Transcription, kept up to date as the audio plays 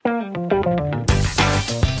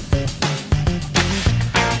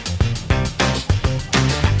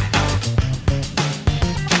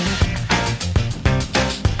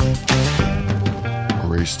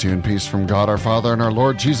to you in peace from God our Father and our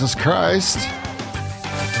Lord Jesus Christ.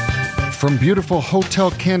 From beautiful Hotel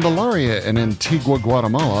Candelaria in Antigua,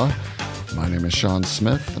 Guatemala, my name is Sean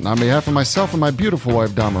Smith, and on behalf of myself and my beautiful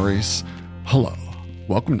wife, Damaris, hello.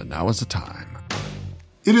 Welcome to Now is the Time.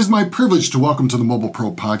 It is my privilege to welcome to the Mobile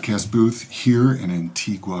Pro podcast booth here in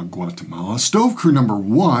Antigua, Guatemala, Stove Crew number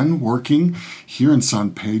 1 working here in San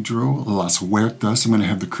Pedro, Las Huertas. I'm going to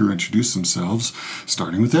have the crew introduce themselves,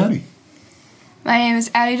 starting with Addie. My name is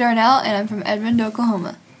Addie Darnell, and I'm from Edmond,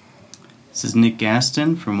 Oklahoma. This is Nick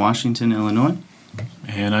Gaston from Washington, Illinois.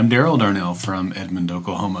 And I'm Daryl Darnell from Edmond,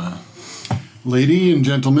 Oklahoma. Ladies and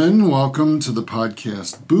gentlemen, welcome to the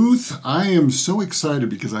podcast booth. I am so excited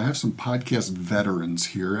because I have some podcast veterans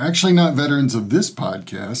here. Actually, not veterans of this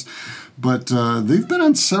podcast, but they've been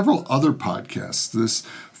on several other podcasts, this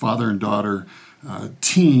father and daughter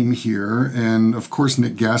team here. And of course,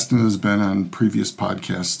 Nick Gaston has been on previous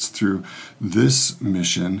podcasts through this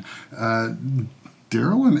mission.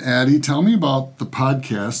 Daryl and Addie, tell me about the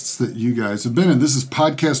podcasts that you guys have been in. This is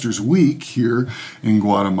Podcasters Week here in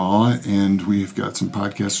Guatemala, and we've got some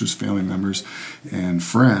podcasters, family members, and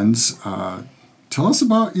friends. Tell us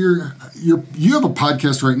about you have a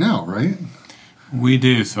podcast right now, right? We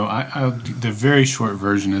do. So the very short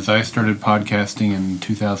version is I started podcasting in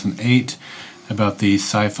 2008 about the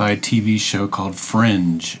sci-fi TV show called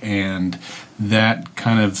Fringe, and that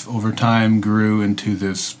kind of over time grew into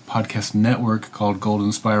this podcast network called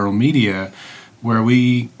Golden Spiral Media, where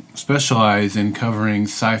we specialize in covering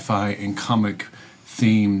sci-fi and comic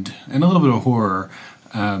themed and a little bit of horror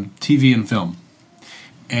TV and film.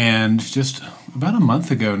 And just about a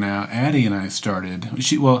month ago now, Addie and I started.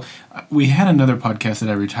 We had another podcast that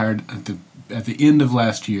I retired at the end of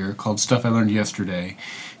last year called Stuff I Learned Yesterday,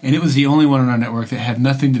 and it was the only one on our network that had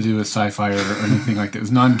nothing to do with sci-fi or anything like that. It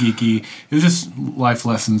was non-geeky. It was just life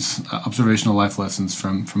lessons, observational life lessons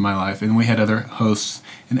from my life. And we had other hosts,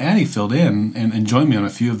 and Addie filled in and joined me on a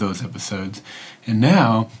few of those episodes. And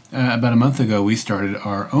now, about a month ago, we started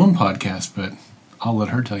our own podcast, but I'll let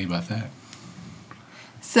her tell you about that.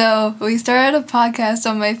 So, we started a podcast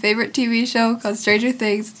on my favorite TV show called Stranger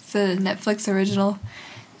Things. It's a Netflix original.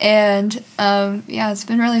 And, it's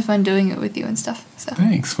been really fun doing it with you and stuff. So.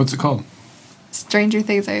 Thanks. What's it called? Stranger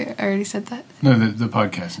Things. I already said that. No, the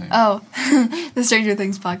podcast name. Oh, the Stranger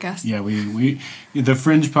Things podcast. Yeah, we the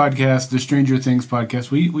Fringe podcast, the Stranger Things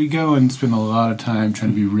podcast. We go and spend a lot of time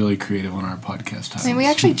trying to be really creative on our podcast titles. I mean, we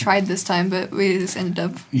actually tried this time, but we just ended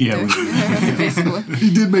up. Yeah, basically.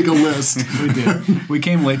 He did make a list. We did. We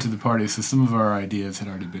came late to the party, so some of our ideas had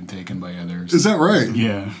already been taken by others. Is that right?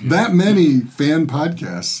 Yeah. That many fan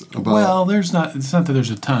podcasts about. Well, it's not that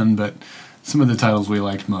there's a ton, but some of the titles we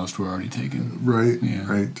liked most were already taken. Right,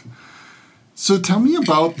 yeah. Right. So tell me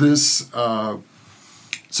about this.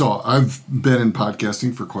 So I've been in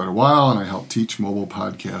podcasting for quite a while, and I help teach mobile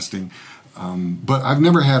podcasting, but I've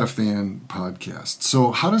never had a fan podcast.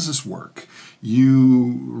 So how does this work?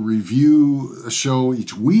 You review a show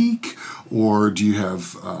each week, or do you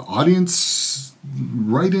have audience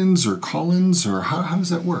write-ins or call-ins, or how does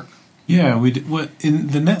that work? Yeah, in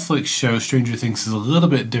the Netflix show Stranger Things is a little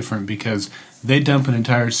bit different because they dump an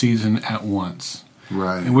entire season at once.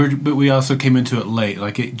 Right. But we also came into it late.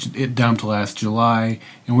 Like it dumped last July,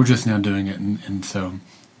 and we're just now doing it. And so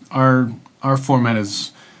our format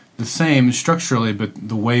is the same structurally, but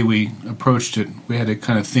the way we approached it, we had to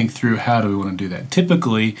kind of think through how do we want to do that.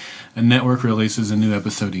 Typically, a network releases a new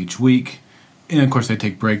episode each week, and of course they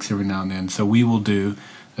take breaks every now and then. So we will do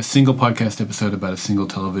a single podcast episode about a single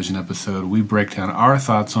television episode. We break down our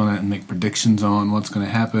thoughts on it and make predictions on what's going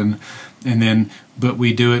to happen. But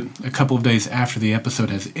we do it a couple of days after the episode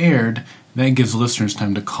has aired. That gives listeners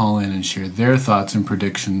time to call in and share their thoughts and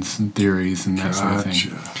predictions and theories and that sort of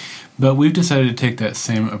thing. But we've decided to take that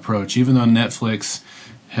same approach. Even though Netflix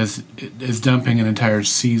is dumping an entire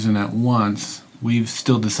season at once, we've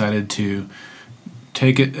still decided to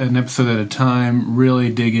take it an episode at a time, really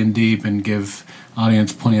dig in deep, and give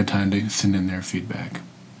audience plenty of time to send in their feedback.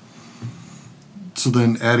 So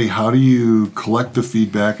then, Addie, how do you collect the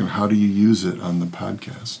feedback and how do you use it on the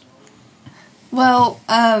podcast? Well,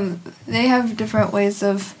 they have different ways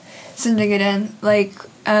of sending it in. Like,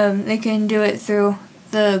 they can do it through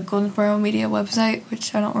the Golden Spiral Media website,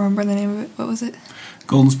 which I don't remember the name of it. What was it?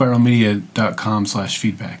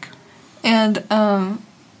 goldenspiralmedia.com/feedback. And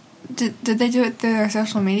did they do it through their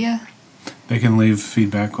social media? They can leave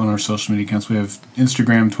feedback on our social media accounts. We have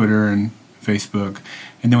Instagram, Twitter, and Facebook.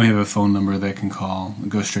 And then we have a phone number they can call. It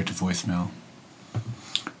goes straight to voicemail.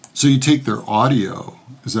 So you take their audio,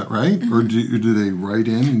 is that right? Mm-hmm. Or do they write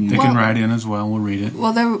in? And they can write in as well. We'll read it.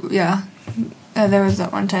 Well, there was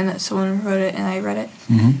that one time that someone wrote it and I read it.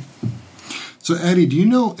 Mm-hmm. So, Addie, do you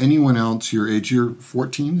know anyone else your age? You're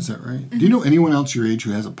 14, is that right? Mm-hmm. Do you know anyone else your age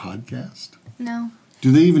who has a podcast? No.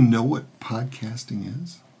 Do they even know what podcasting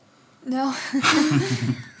is? No.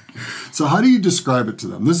 So how do you describe it to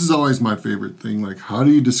them? This is always my favorite thing. Like, how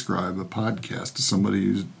do you describe a podcast to somebody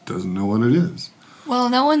who doesn't know what it is? Well,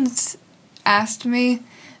 no one's asked me,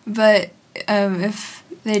 but if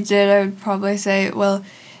they did, I would probably say, well,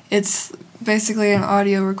 it's basically an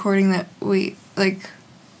audio recording that we, like,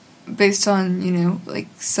 based on, you know, like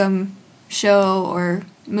some show or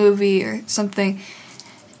movie or something,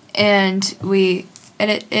 and we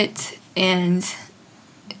edit it, and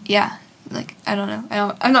yeah, like, I don't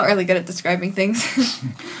know. I'm not really good at describing things.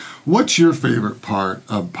 What's your favorite part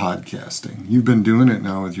of podcasting? You've been doing it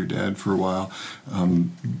now with your dad for a while,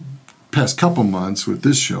 past couple months with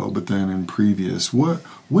this show, but then in previous. What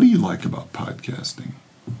do you like about podcasting?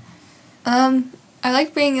 I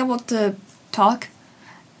like being able to talk,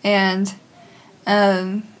 and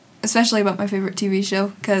especially about my favorite TV show,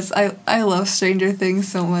 because I love Stranger Things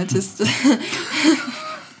so much. It's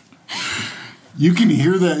You can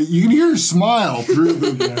hear that. You can hear her smile through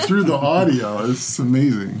the audio. It's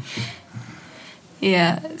amazing.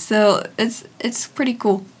 Yeah, so it's pretty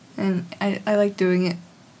cool, and I like doing it.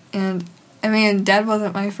 And I mean, Dad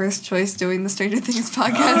wasn't my first choice doing the Stranger Things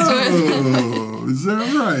podcast with. Oh, is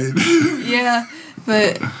that right? Yeah,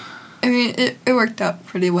 but I mean, it worked out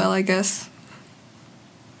pretty well, I guess.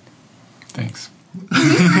 Thanks.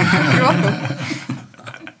 You're welcome.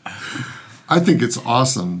 I think it's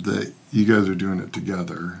awesome that you guys are doing it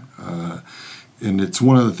together. And it's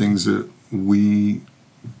one of the things that we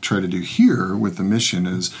try to do here with the mission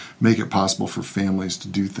is make it possible for families to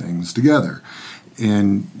do things together.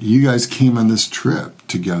 And you guys came on this trip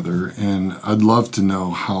together, and I'd love to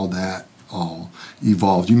know how that all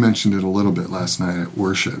evolved. You mentioned it a little bit last night at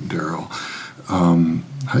worship, Daryl.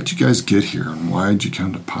 How'd you guys get here, and why did you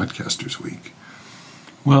come to Podcasters Week?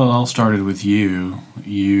 Well, it all started with you.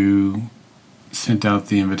 You sent out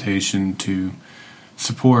the invitation to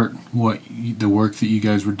support the work that you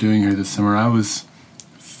guys were doing here this summer. I was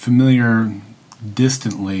familiar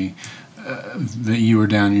distantly that you were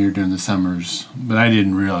down here during the summers, but I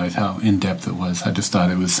didn't realize how in-depth it was. I just thought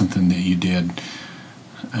it was something that you did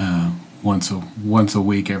once a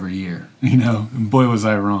week every year. You know, and boy was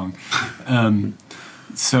I wrong.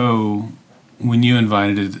 So when you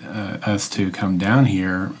invited us to come down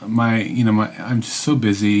here, I'm just so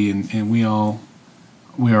busy, and we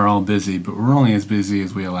are all busy, but we're only as busy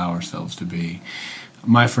as we allow ourselves to be.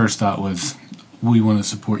 My first thought was, we want to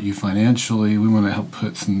support you financially. We want to help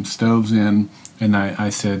put some stoves in. And I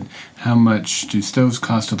said, how much do stoves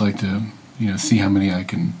cost? I'd like to, see how many I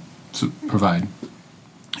can provide.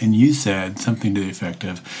 And you said something to the effect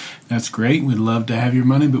of, that's great, we'd love to have your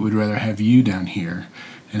money, but we'd rather have you down here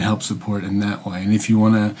and help support in that way. And if you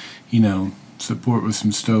want to, support with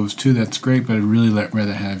some stoves too, that's great, but I'd really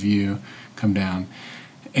rather have you come down.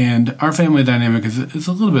 And our family dynamic is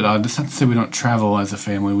a little bit odd. It's not to say we don't travel as a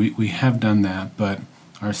family. We have done that, but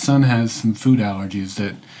our son has some food allergies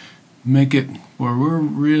that make it where we're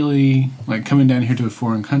really, like, coming down here to a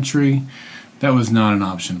foreign country, that was not an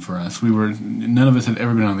option for us. None of us had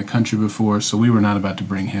ever been out of the country before, so we were not about to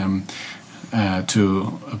bring him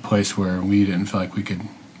to a place where we didn't feel like we could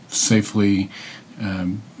safely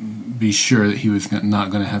be sure that he was not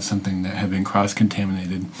going to have something that had been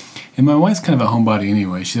cross-contaminated. And my wife's kind of a homebody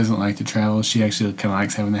anyway. She doesn't like to travel. She actually kind of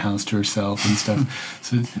likes having the house to herself and stuff.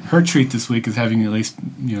 So her treat this week is having at least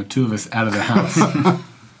 2 of us out of the house.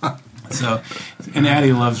 So, and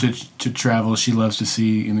Addie loves to travel. She loves to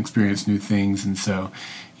see and experience new things. And so,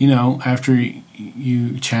 after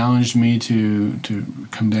you challenged me to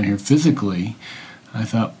come down here physically, I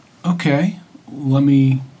thought, okay, let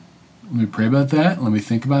me pray about that. Let me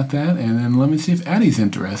think about that, and then let me see if Addie's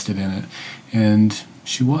interested in it. And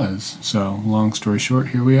she was. So, long story short,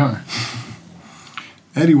 here we are.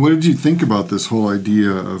 Addie, what did you think about this whole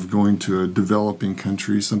idea of going to a developing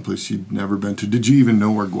country, someplace you'd never been to? Did you even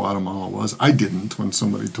know where Guatemala was? I didn't when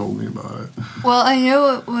somebody told me about it. Well, I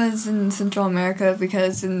knew it was in Central America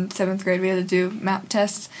because in 7th grade we had to do map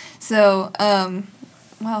tests. So,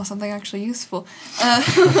 wow, something actually useful.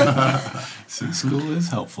 So school is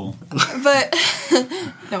helpful. But,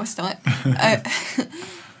 no, it's not.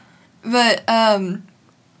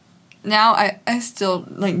 Now I still,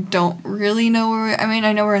 don't really know where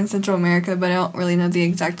I know we're in Central America, but I don't really know the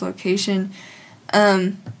exact location.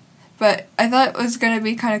 But I thought it was going to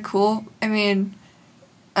be kind of cool.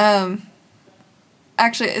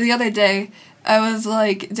 Actually, the other day, I was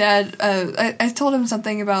like, Dad, I told him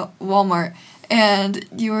something about Walmart, and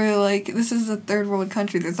you were like, this is a third world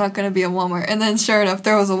country, there's not going to be a Walmart. And then sure enough,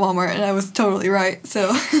 there was a Walmart, and I was totally right,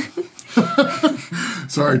 so...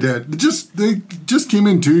 Sorry, Dad. They just came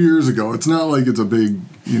in 2 years ago. It's not like it's a big,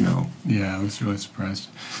 Yeah, I was really surprised.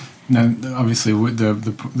 Now, obviously,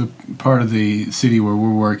 the part of the city where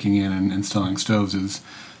we're working in and installing stoves is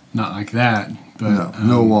not like that. But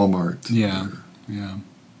no Walmart. Yeah, yeah.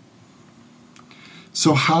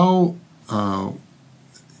 So how?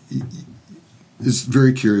 It's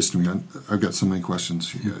very curious to me. I've got so many questions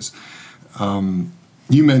for you guys.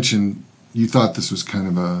 You mentioned you thought this was kind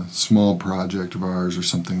of a small project of ours or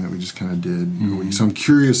something that we just kind of did. Mm-hmm. So I'm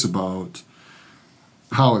curious about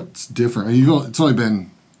how it's different. It's only been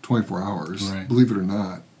 24 hours, right, believe it or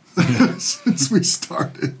not, since we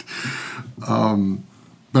started.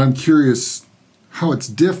 But I'm curious how it's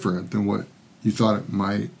different than what you thought it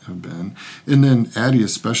might have been. And then, Addie,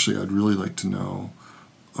 especially, I'd really like to know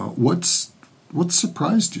what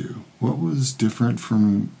surprised you? What was different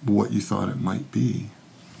from what you thought it might be?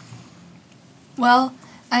 Well,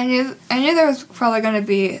 I knew there was probably going to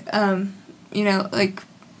be, like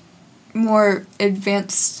more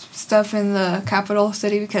advanced stuff in the capital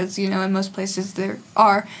city because, in most places there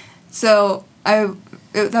are. So that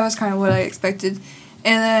was kind of what I expected.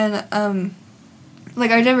 And then,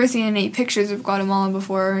 I'd never seen any pictures of Guatemala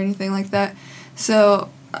before or anything like that. So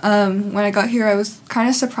when I got here, I was kind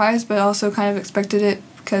of surprised, but also kind of expected it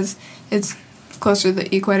because it's closer to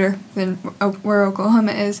the equator than where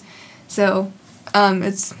Oklahoma is. So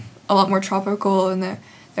it's a lot more tropical, and there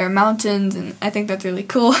are mountains, and I think that's really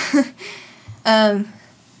cool.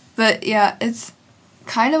 But yeah, it's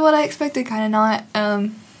kind of what I expected, kind of not.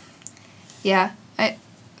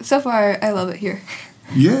 So far I love it here.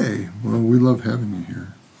 Yay! Well, we love having you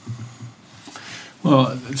here.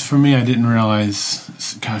 Well, for me, I didn't realize,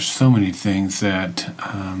 so many things that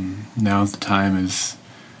now the time is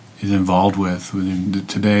involved with.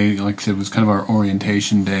 Today, like I said, was kind of our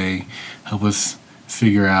orientation day, help us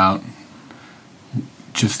figure out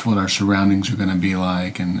just what our surroundings are going to be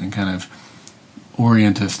like and kind of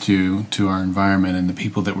orient us to our environment and the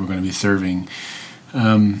people that we're going to be serving.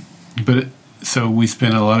 So we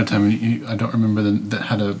spent a lot of time, I don't remember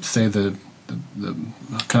how to say the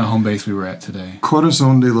kind of home base we were at today.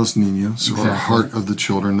 Corazón de los Niños, exactly. Or Heart of the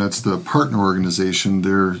Children. That's the partner organization.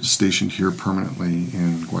 They're stationed here permanently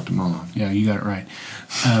in Guatemala. Yeah, you got it right.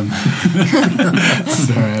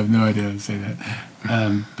 Sorry, I have no idea how to say that.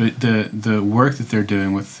 But the work that they're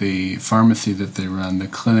doing with the pharmacy that they run, the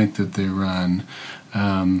clinic that they run,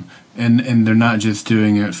 and they're not just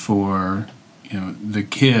doing it for the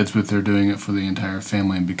kids, but they're doing it for the entire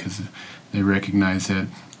family because they recognize that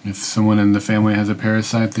if someone in the family has a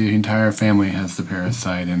parasite, the entire family has the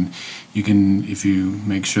parasite, and if you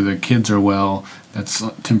make sure the kids are well, that's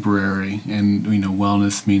temporary, and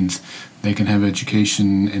wellness means they can have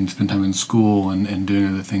education and spend time in school and doing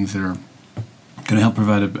other things that are going to help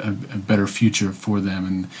provide a better future for them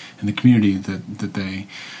and the community that they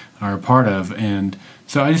are a part of. And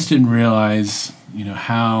so I just didn't realize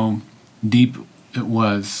how deep it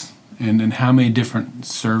was and how many different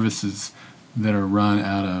services that are run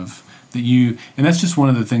out of and that's just one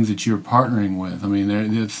of the things that you're partnering with. I mean,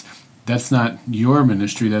 that's not your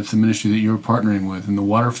ministry, that's the ministry that you're partnering with, and the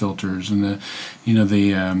water filters and the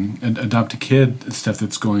adopt a kid stuff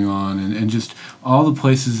that's going on, and just all the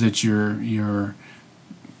places that you're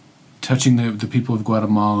touching the people of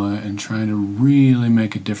Guatemala and trying to really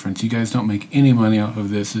make a difference. You guys don't make any money off of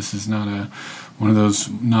this. This is not one of those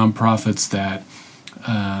nonprofits that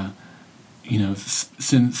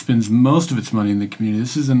spends most of its money in the community.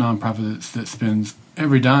 This is a nonprofit that spends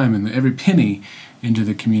every dime and every penny into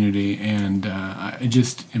the community, and I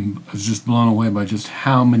was just blown away by just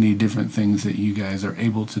how many different things that you guys are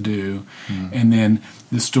able to do. And then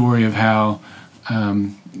the story of how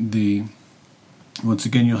once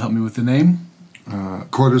again, you'll help me with the name?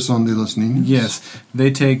 Corazón de los Niños. Yes,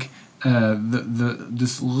 they take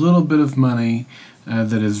this little bit of money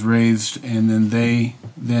that is raised, and then they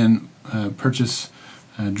purchase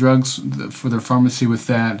drugs for their pharmacy with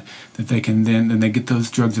that they can then they get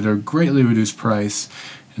those drugs at a greatly reduced price,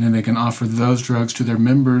 and then they can offer those drugs to their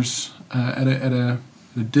members at a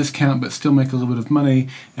discount, but still make a little bit of money,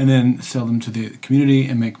 and then sell them to the community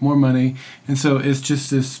and make more money. And so it's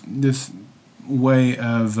just this way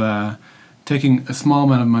of taking a small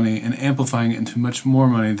amount of money and amplifying it into much more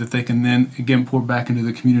money that they can then again pour back into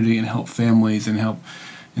the community and help families and help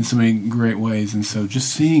in so many great ways. And so just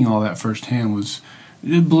seeing all that firsthand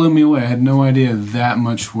it blew me away. I had no idea that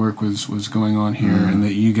much work was going on here, and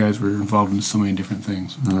that you guys were involved in so many different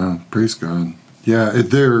things. Praise God. Yeah,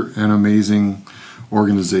 they're an amazing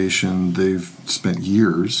organization. They've spent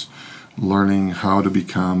years learning how to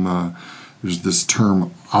become, there's this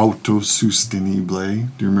term,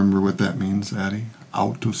 autosostenible. Do you remember what that means, Addie?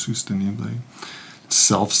 Autosostenible.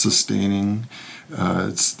 Self-sustaining.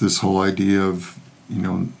 It's this whole idea of,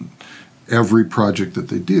 every project that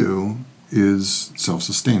they do is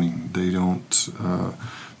self-sustaining. They don't,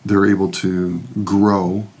 they're able to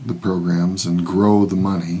grow the programs and grow the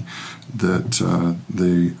money that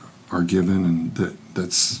they are given, and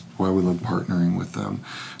that's why we love partnering with them.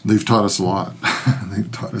 They've taught us a lot. They've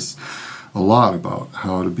taught us a lot about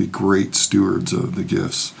how to be great stewards of the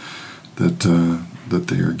gifts that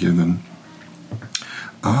they are given.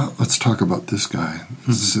 Let's talk about this guy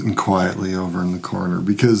sitting quietly over in the corner,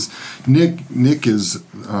 because Nick is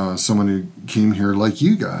someone who came here like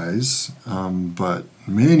you guys, but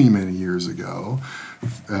many, many years ago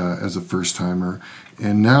as a first-timer.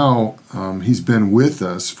 And now he's been with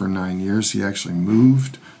us for 9 years. He actually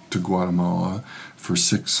moved to Guatemala for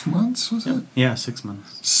 6 months, was it? Yeah, 6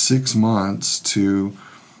 months. 6 months to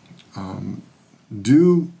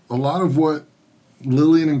do a lot of what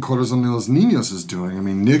Lillian and Corazón de los Niños is doing. I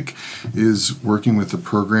mean, Nick is working with a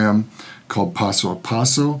program called Paso a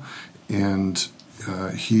Paso, and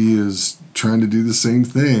he is trying to do the same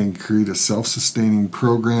thing, create a self-sustaining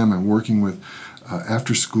program and working with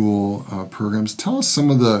after-school programs. Tell us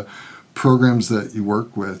some of the programs that you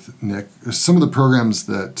work with, Nick, some of the programs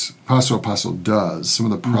that Paso a Paso does, some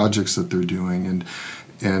of the projects that they're doing,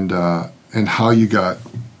 and how you got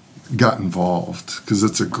involved, because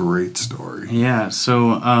it's a great story. Yeah,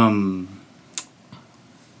 so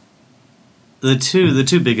the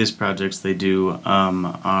two biggest projects they do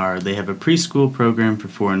are, they have a preschool program for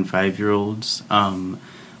 4 and 5 year olds,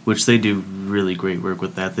 which they do really great work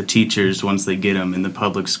with that. The teachers, once they get them in the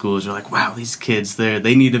public schools, are like, wow, these kids,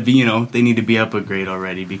 they need to be, they need to be up a grade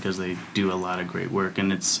already, because they do a lot of great work.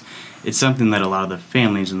 And it's something that a lot of the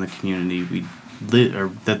families in the community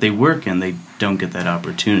that they work in, they don't get that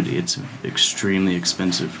opportunity. It's extremely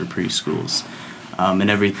expensive for preschools. And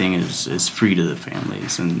everything is free to the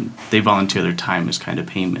families, and they volunteer their time as kind of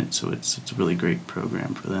payment, so it's a really great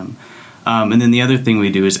program for them. And then the other thing we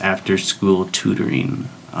do is after-school tutoring.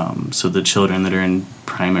 So the children that are in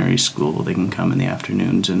primary school, they can come in the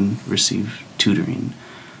afternoons and receive tutoring.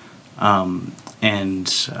 And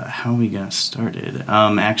how we got started,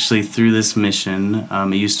 actually through this mission,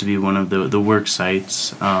 it used to be one of the work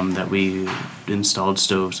sites that we installed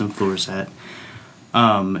stoves and floors at.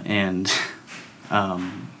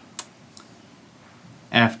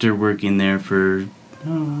 After working there for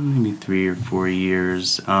maybe 3 or 4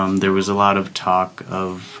 years, there was a lot of talk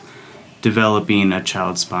of developing a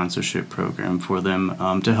child sponsorship program for them,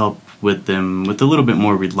 to help with them with a little bit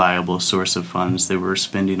more reliable source of funds. They were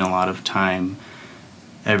spending a lot of time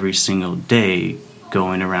every single day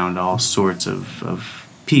going around all sorts of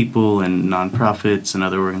people and nonprofits and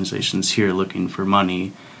other organizations here looking for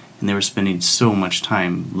money, and they were spending so much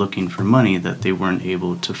time looking for money that they weren't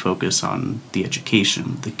able to focus on the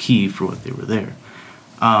education, the key for what they were there.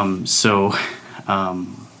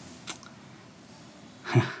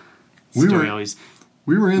 We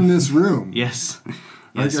were in this room. Yes.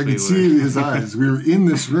 I could see his eyes. We were in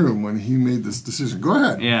this room when he made this decision. Go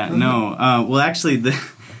ahead. Yeah, no. Well, actually, the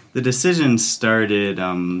decision started,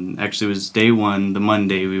 actually, it was day one, the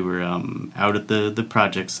Monday. We were out at the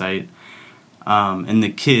project site, and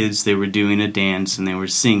the kids, they were doing a dance, and they were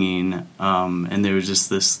singing, and there was just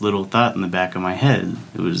this little thought in the back of my head.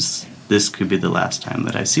 It was, this could be the last time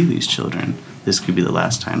that I see these children. This could be the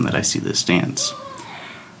last time that I see this dance.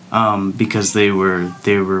 Because they were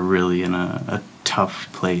really in a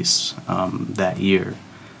tough place that year.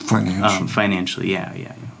 Financially, yeah.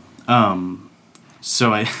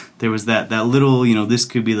 So there was that little, this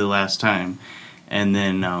could be the last time. And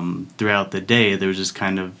then throughout the day, there was just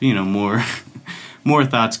kind of, more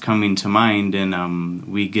thoughts coming to mind. And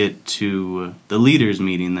we get to the leaders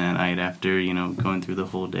meeting that night after, going through the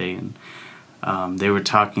whole day. And they were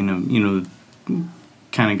talking,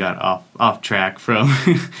 kind of got off track from,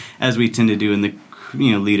 as we tend to do in the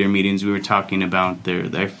leader meetings. We were talking about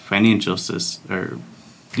their financial or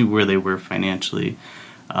where they were financially,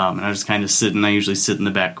 and I was kind of sitting. I usually sit in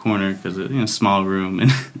the back corner because small room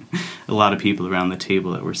and a lot of people around the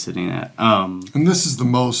table that we're sitting at. And this is the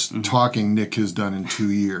most talking Nick has done in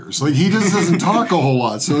 2 years. Like, he just doesn't talk a whole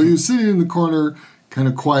lot, so he was sitting in the corner kind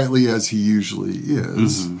of quietly as he usually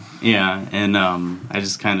is. Mm-hmm. Yeah, and I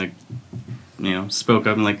just kind of spoke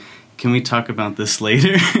up and like, can we talk about this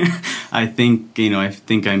later? I think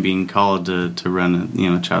I'm being called to run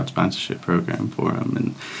a child sponsorship program for him,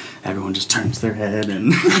 and everyone just turns their head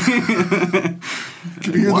and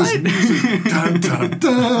Can you hear this music? Dun, dun,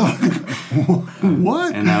 dun.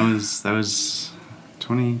 What? and that was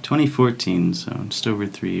 2014, so just over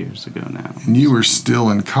 3 years ago now. And you were still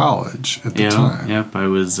in college at the time. Yep, I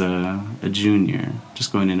was a junior,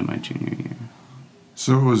 just going into my junior year.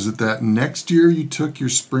 So was it that next year you took your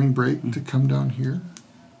spring break to come down here?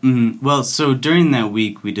 Mm-hmm. Well, so during that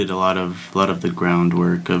week, we did a lot of the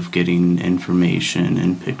groundwork of getting information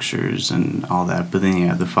and pictures and all that. But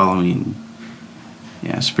then, the following,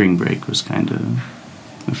 spring break was kind of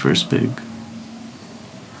the first big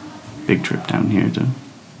trip down here to.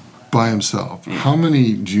 By himself. Yeah. How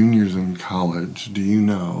many juniors in college do you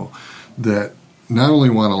know that not only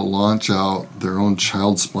want to launch out their own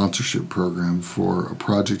child sponsorship program for a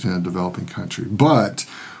project in a developing country, but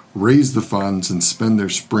raise the funds and spend their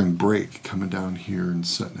spring break coming down here and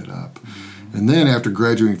setting it up? Mm-hmm. And then after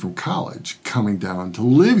graduating from college, coming down to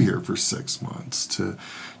live here for 6 months to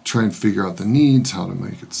try and figure out the needs, how to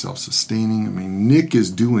make it self-sustaining. I mean, Nick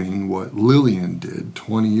is doing what Lillian did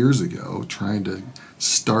 20 years ago, trying to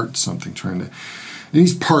start something, and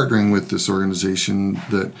he's partnering with this organization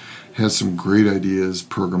that has some great ideas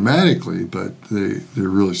programmatically, but they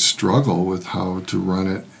really struggle with how to run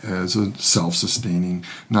it as a self-sustaining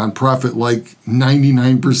nonprofit, like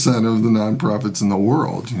 99% of the nonprofits in the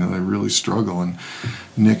world. They really struggle, and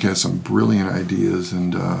Nick has some brilliant ideas.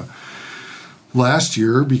 And last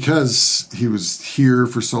year, because he was here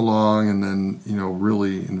for so long and then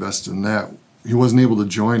really invested in that, he wasn't able to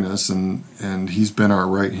join us, and he's been our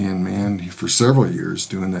right-hand man for several years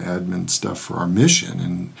doing the admin stuff for our mission.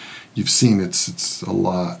 And you've seen it's a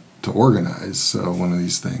lot to organize one of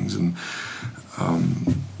these things, and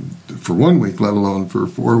for 1 week, let alone for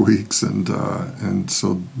 4 weeks. And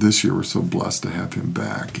so this year we're so blessed to have him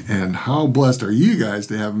back. And how blessed are you guys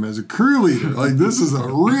to have him as a crew leader? Like, this is a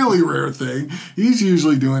really rare thing. He's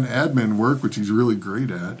usually doing admin work, which he's really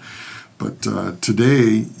great at. But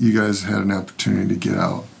today, you guys had an opportunity to get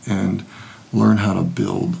out and learn how to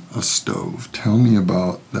build a stove. Tell me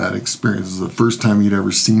about that experience. This is the first time you'd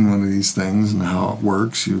ever seen one of these things and how it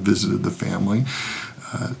works. You visited the family.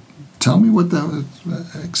 Tell me what that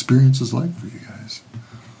experience is like for you guys.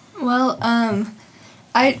 Well,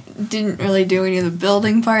 I didn't really do any of the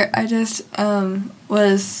building part. I just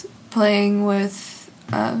was playing with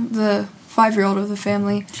the 5-year-old of the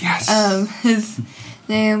family. Yes. His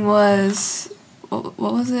name was, what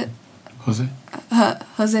was it? Jose?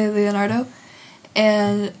 Jose Leonardo.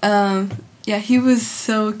 And he was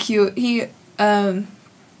so cute. I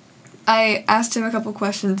asked him a couple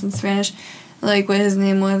questions in Spanish, like what his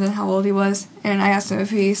name was and how old he was, and I asked him if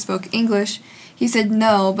he spoke English. He said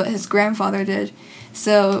no, but his grandfather did.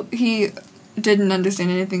 So he didn't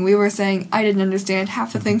understand anything we were saying. I didn't understand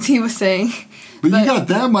half the things he was saying. But you got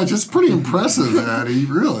that much. It's pretty impressive, Addie,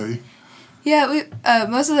 really. Yeah, we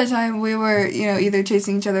most of the time we were, either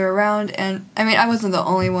chasing each other around, and I mean, I wasn't the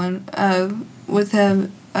only one with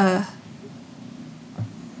him.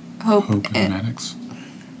 Hope and Maddox.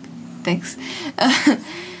 Thanks.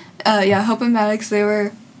 Hope and Maddox, they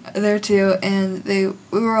were there too, and we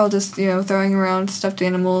were all just throwing around stuffed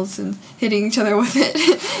animals and hitting each other with it.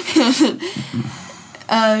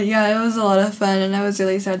 It was a lot of fun, and I was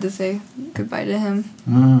really sad to say goodbye to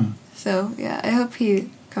him. So I hope he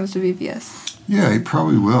comes to BPS. Yeah, he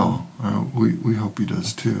probably will. We hope he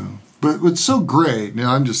does too. But what's so great,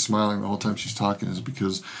 now I'm just smiling the whole time she's talking, is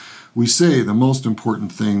because we say the most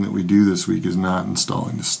important thing that we do this week is not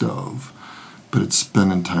installing the stove, but it's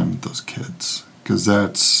spending time with those kids, because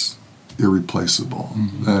that's irreplaceable.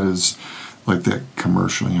 Mm-hmm. That is like that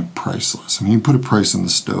commercial, priceless. I mean, you put a price on the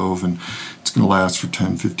stove and it's going to last for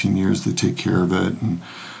 10, 15 years. They take care of it.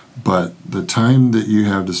 But the time that you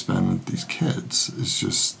have to spend with these kids is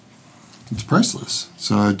just, it's priceless.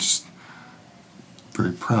 So I just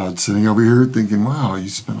very proud sitting over here thinking, wow, you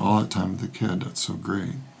spent all that time with the kid. That's so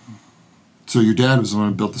great. So your dad was the one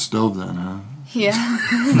who built the stove then, huh? Yeah.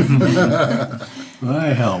 Well,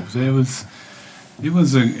 that helped. It was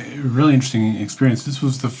a really interesting experience. This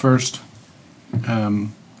was the first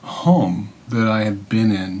home that I had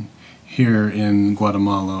been in here in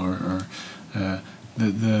Guatemala, or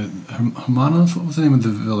the Hermanos. What was the name of the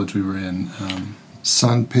village we were in?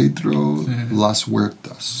 San Pedro Las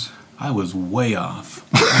Huertas. I was way off.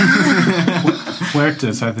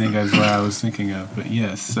 Huertas, I think, is what I was thinking of. But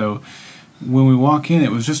yes, so when we walk in, it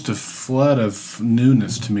was just a flood of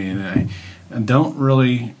newness to me, and I don't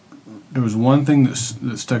really. There was one thing that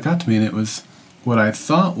stuck out to me, and it was what I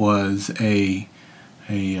thought was a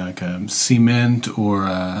cement or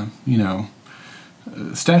a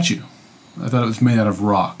statue. I thought it was made out of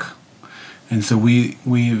rock, And so we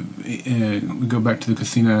go back to the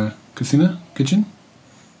Cocina kitchen?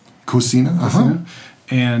 Cocina? Cocina.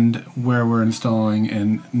 And where we're installing,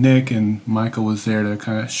 and Nick and Michael was there to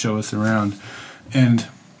kind of show us around. And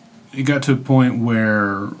it got to a point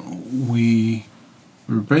where we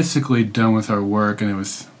were basically done with our work, and it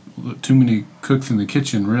was too many cooks in the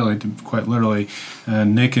kitchen, really, quite literally.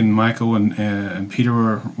 Nick and Michael and Peter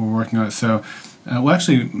were working on it. So,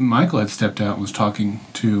 actually, Michael had stepped out and was talking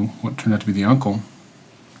to what turned out to be the uncle.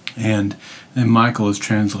 And then Michael was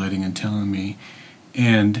translating and telling me.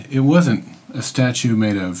 And it wasn't a statue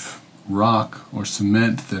made of rock or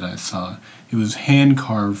cement that I saw. It was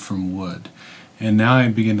hand-carved from wood. And now I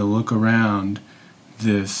begin to look around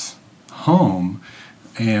this home,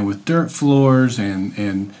 and with dirt floors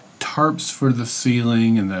and tarps for the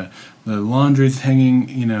ceiling, and the laundry's hanging,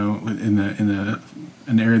 in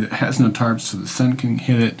an area that has no tarps so the sun can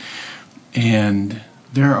hit it, and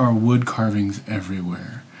there are wood carvings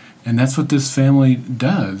everywhere. And that's what this family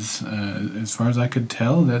does. As far as I could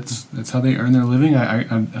tell, that's how they earn their living. I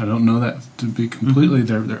don't know that to be completely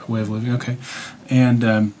their way of living. Okay,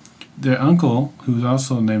 and their uncle, who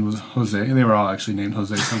also named was Jose. They were all actually named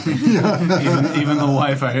Jose something. even the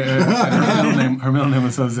wife, her middle name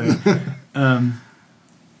was Jose.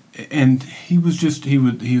 And he was just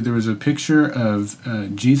there was a picture of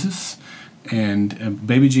Jesus and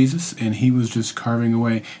baby Jesus, and he was just carving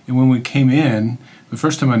away. And when we came in, the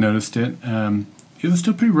first time I noticed it, it was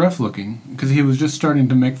still pretty rough looking, because he was just starting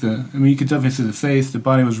to make you could definitely see the face, the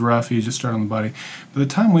body was rough, he just started on the body. By the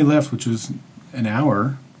time we left, which was an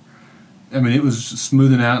hour, it was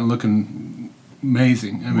smoothing out and looking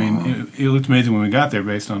amazing. It looked amazing when we got there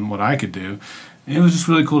based on what I could do. And it was just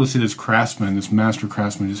really cool to see this master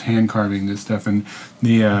craftsman, just hand carving this stuff. And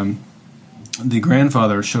the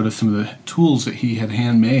grandfather showed us some of the tools that he had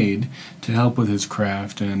handmade to help with his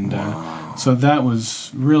craft. And so that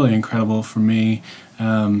was really incredible for me.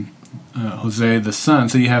 Jose, the son.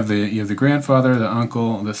 So you have the grandfather, the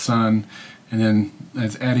uncle, the son, and then,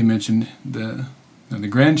 as Addie mentioned, the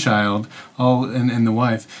grandchild, all and the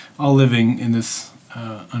wife, all living in this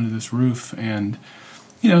under this roof. And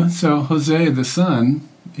so Jose, the son,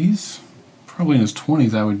 he's probably in his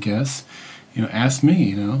 20s, I would guess. Asked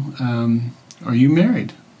me, are you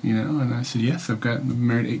married? And I said, yes, I've been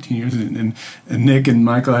married 18 years. And Nick and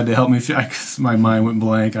Michael had to help me. My mind went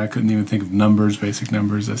blank. I couldn't even think of basic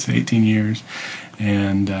numbers. I said 18 years.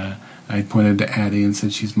 And I pointed to Addie and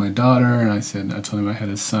said, she's my daughter. And I told him I had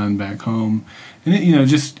a son back home. And it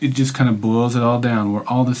just kind of boils it all down. We're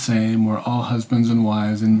all the same. We're all husbands and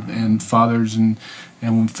wives and fathers, and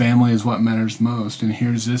family is what matters most. And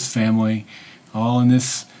here's this family all in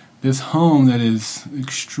this home that is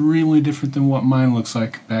extremely different than what mine looks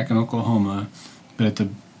like back in Oklahoma. But at the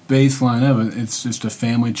baseline of it, it's just a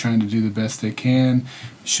family trying to do the best they can,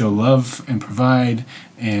 show love and provide.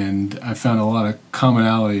 And I found a lot of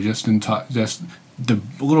commonality just the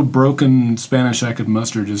little broken Spanish I could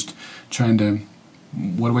muster, just trying to,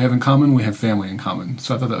 what do we have in common? We have family in common.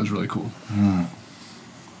 So I thought that was really cool.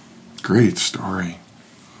 Great story.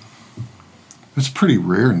 It's pretty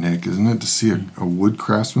rare, Nick, isn't it, to see a wood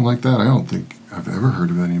craftsman like that? I don't think I've ever heard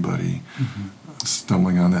of anybody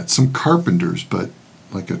stumbling on that. Some carpenters, but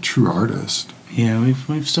like a true artist. Yeah,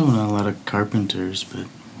 we've still done a lot of carpenters, but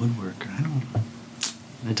woodwork,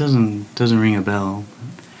 it doesn't ring a bell.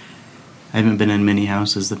 I haven't been in many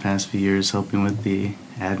houses the past few years helping with the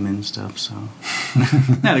admin stuff, so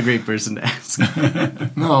not a great person to ask.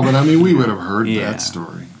 No, but we would have heard that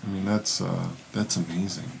story. That's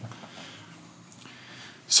amazing.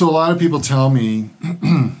 So a lot of people tell me,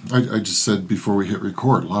 I just said before we hit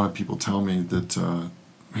record, a lot of people tell me that,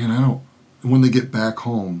 when they get back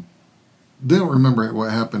home, they don't remember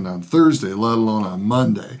what happened on Thursday, let alone on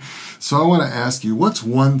Monday. So I want to ask you, what's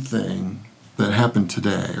one thing that happened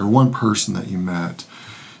today, or one person that you met,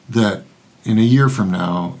 that in a year from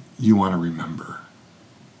now you want to remember?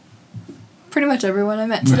 Pretty much everyone I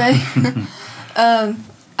met today.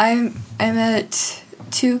 I met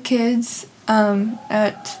 2 kids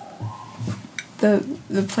at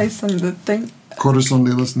the place on the thing. Corazón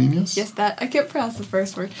de los Niños? Yes, that. I can't pronounce the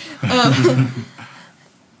first word.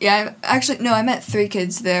 Yeah, I met 3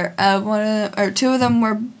 kids there. 2 of them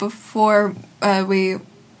were before we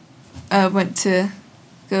went to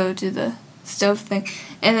go do the stove thing,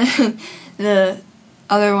 and then the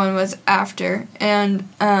other one was after. And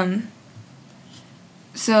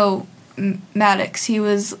so Maddox, he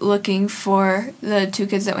was looking for the 2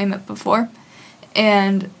 kids that we met before,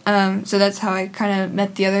 and so that's how I kind of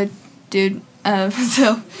met the other dude.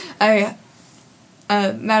 So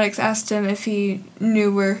Maddox asked him if he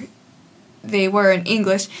knew where they were in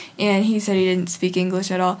English, and he said he didn't speak English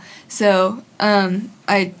at all. So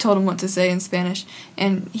I told him what to say in Spanish,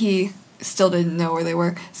 and he still didn't know where they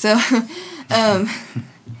were. So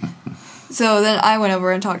so then I went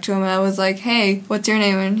over and talked to him, and I was like, "Hey, what's your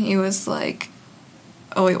name?" And he was like,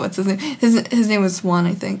 "Oh wait, what's his name?" His name was Juan,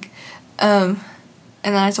 I think.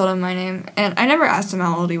 And then I told him my name, and I never asked him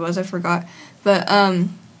how old he was. I forgot, but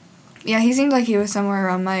yeah, he seemed like he was somewhere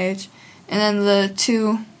around my age. And then the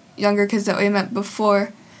two younger kids that we met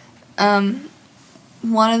before, one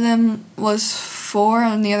of them was 4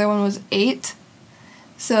 and the other one was 8.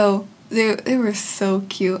 So they were so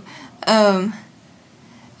cute. And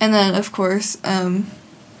then of course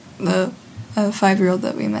the 5-year-old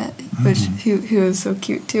that we met, which he was so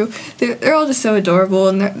cute too. They're all just so adorable,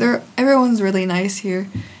 and everyone's really nice here.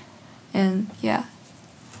 And yeah.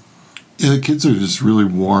 Yeah, the kids are just really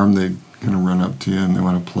warm. They kind of run up to you and they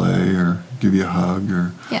want to play or give you a hug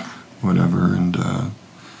or whatever. And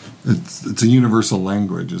it's a universal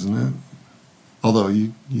language, isn't it? Although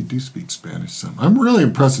you do speak Spanish some. I'm really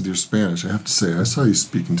impressed with your Spanish, I have to say. I saw you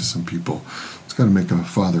speaking to some people. It's got to make a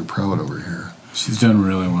father proud over here. She's done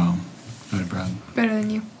really well. Very proud. Better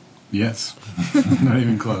than you. Yes. Not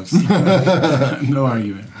even close. No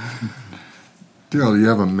argument. Daryl, do you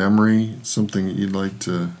have a memory, something that you'd like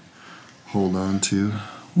to hold on to?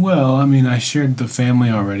 Well, I mean, I shared the family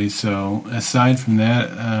already, so aside from that,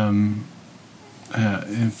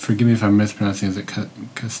 forgive me if I'm mispronouncing, is it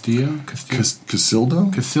Castillo? Casildo?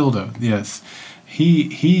 Casildo, yes.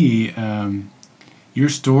 He your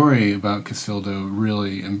story about Casildo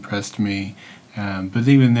really impressed me. But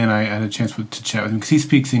even then, I had a chance to chat with him because he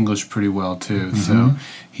speaks English pretty well too. So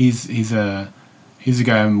he's a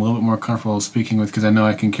guy I'm a little bit more comfortable speaking with because I know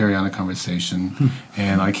I can carry on a conversation.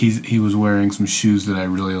 And like he was wearing some shoes that I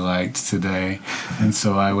really liked today, and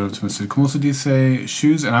so I would have to him and said, "¿Cómo se dice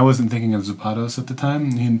shoes?" And I wasn't thinking of zapatos at the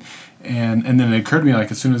time. And then it occurred to me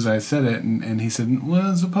like as soon as I said it, and he said,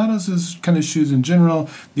 "Well, zapatos is kind of shoes in general.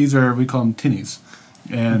 These are, we call them tinnies."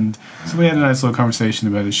 And so we had a nice little conversation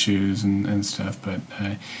about his shoes and stuff, but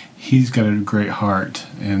he's got a great heart,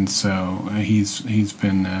 and so he's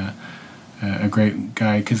been a great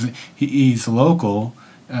guy because he's local.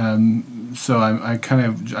 So I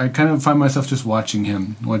kind of find myself just watching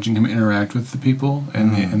him interact with the people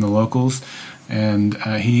and the locals, and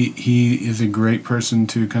he is a great person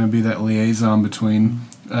to kind of be that liaison between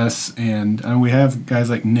us and we have guys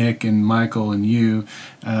like Nick and Michael and you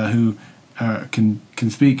who can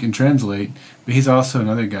speak and translate, but he's also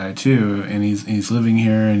another guy too, and he's living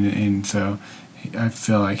here, and so I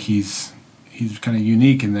feel like he's kind of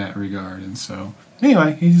unique in that regard. And so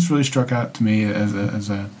anyway, he just really struck out to me as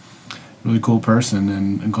a really cool person,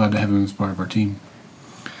 and I'm glad to have him as part of our team.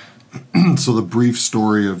 So the brief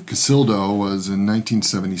story of Casildo was in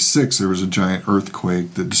 1976, there was a giant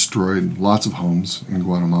earthquake that destroyed lots of homes in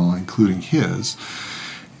Guatemala, including his.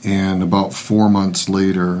 And about 4 months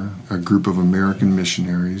later, a group of American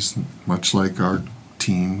missionaries, much like our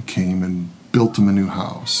team, came and built him a new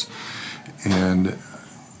house. And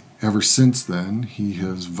ever since then, he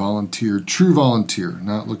has volunteered, true volunteer,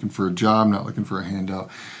 not looking for a job, not looking for a handout,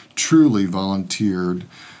 truly volunteered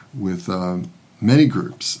with many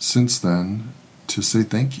groups since then to say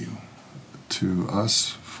thank you to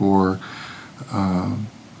us for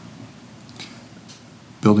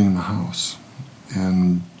building him a house.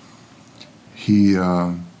 And he's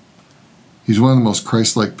one of the most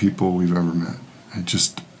Christ-like people we've ever met. And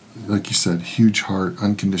just, like you said, huge heart,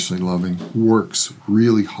 unconditionally loving, works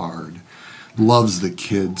really hard, loves the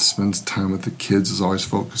kids, spends time with the kids, is always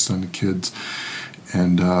focused on the kids,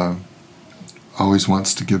 and always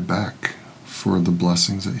wants to give back for the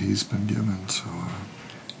blessings that he's been given. So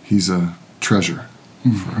he's a treasure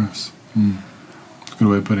for us. That's a good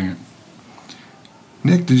way of putting it.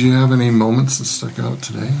 Nick, did you have any moments that stuck out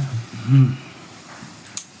today?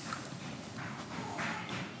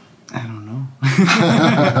 I don't know.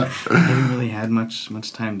 I haven't really had much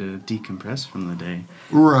time to decompress from the day.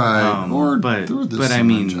 Right. But I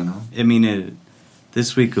mean,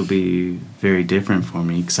 this week will be very different for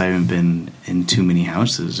me because I haven't been in too many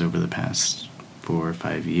houses over the past 4 or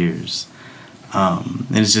 5 years.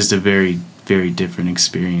 And it's just a very, very different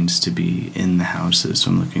experience to be in the houses.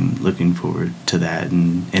 So I'm looking forward to that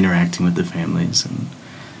and interacting with the families, and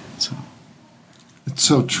so. It's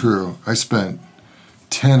so true. I spent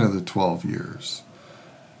 10 of the 12 years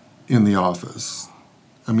in the office.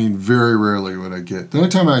 I mean, very rarely would I get... The only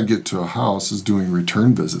time I'd get to a house is doing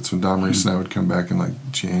return visits, when Don Maurice and I would come back in like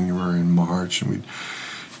January and March, and we'd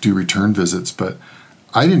do return visits. But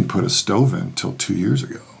I didn't put a stove in until 2 years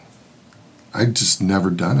ago. I'd just never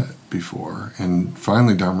done it before. And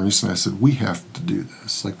finally, Damaris and I said, we have to do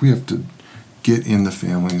this. Like, we have to get in the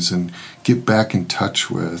families and get back in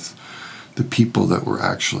touch with the people that we're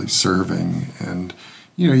actually serving. And,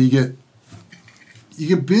 you know, you get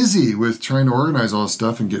busy with trying to organize all this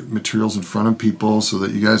stuff and get materials in front of people so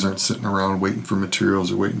that you guys aren't sitting around waiting for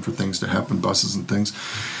materials or waiting for things to happen, buses and things.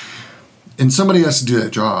 And somebody has to do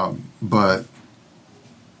that job, but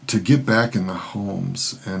to get back in the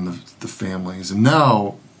homes and the families, and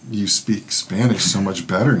now you speak Spanish so much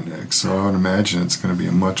better, Nick, so I would imagine it's going to be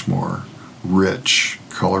a much more rich,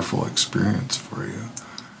 colorful experience for you.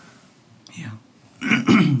 Yeah.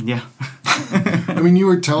 Yeah. I mean, you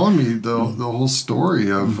were telling me the whole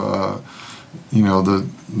story of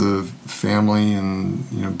the family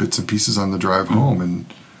and bits and pieces on the drive home,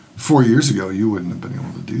 and 4 years ago you wouldn't have been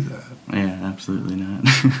able to do that. Yeah, absolutely not.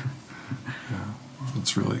 Yeah,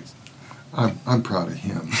 it's really. I'm proud of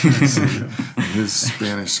him. His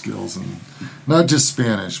Spanish skills, and not just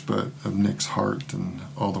Spanish, but of Nick's heart and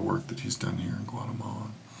all the work that he's done here in Guatemala.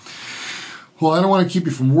 Well, I don't want to keep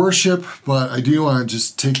you from worship, but I do want to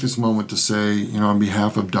just take this moment to say, on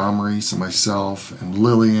behalf of Damaris and myself and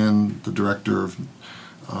Lillian, the director of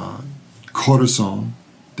Corazón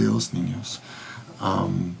de los Niños,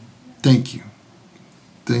 thank you.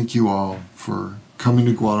 Thank you all for coming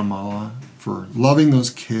to Guatemala, for loving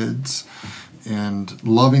those kids and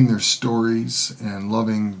loving their stories and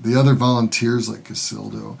loving the other volunteers like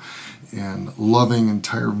Casildo and loving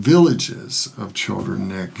entire villages of children,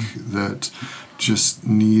 Nick, that just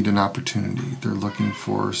need an opportunity. They're looking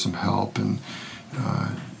for some help, and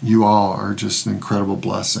you all are just an incredible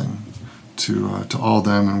blessing to all of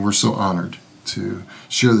them, and we're so honored to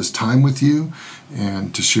share this time with you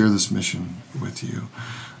and to share this mission with you.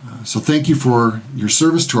 So thank you for your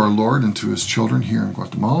service to our Lord and to his children here in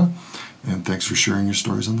Guatemala, and thanks for sharing your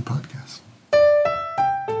stories on the podcast.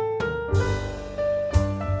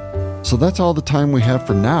 So that's all the time we have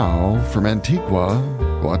for now from Antigua,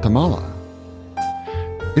 Guatemala.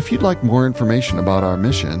 If you'd like more information about our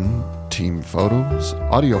mission, team photos,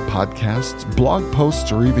 audio podcasts, blog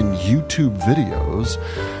posts, or even YouTube videos,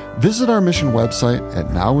 visit our mission website at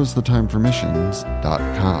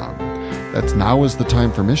nowisthetime4missions.com. That's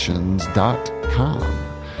nowisthetime4missions.com.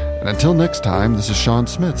 And until next time, this is Sean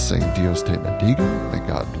Smith saying Dios te bendiga, may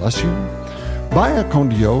God bless you. Vaya con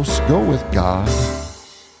Dios, go with God.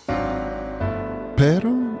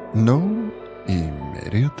 Pero no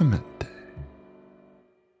inmediatamente.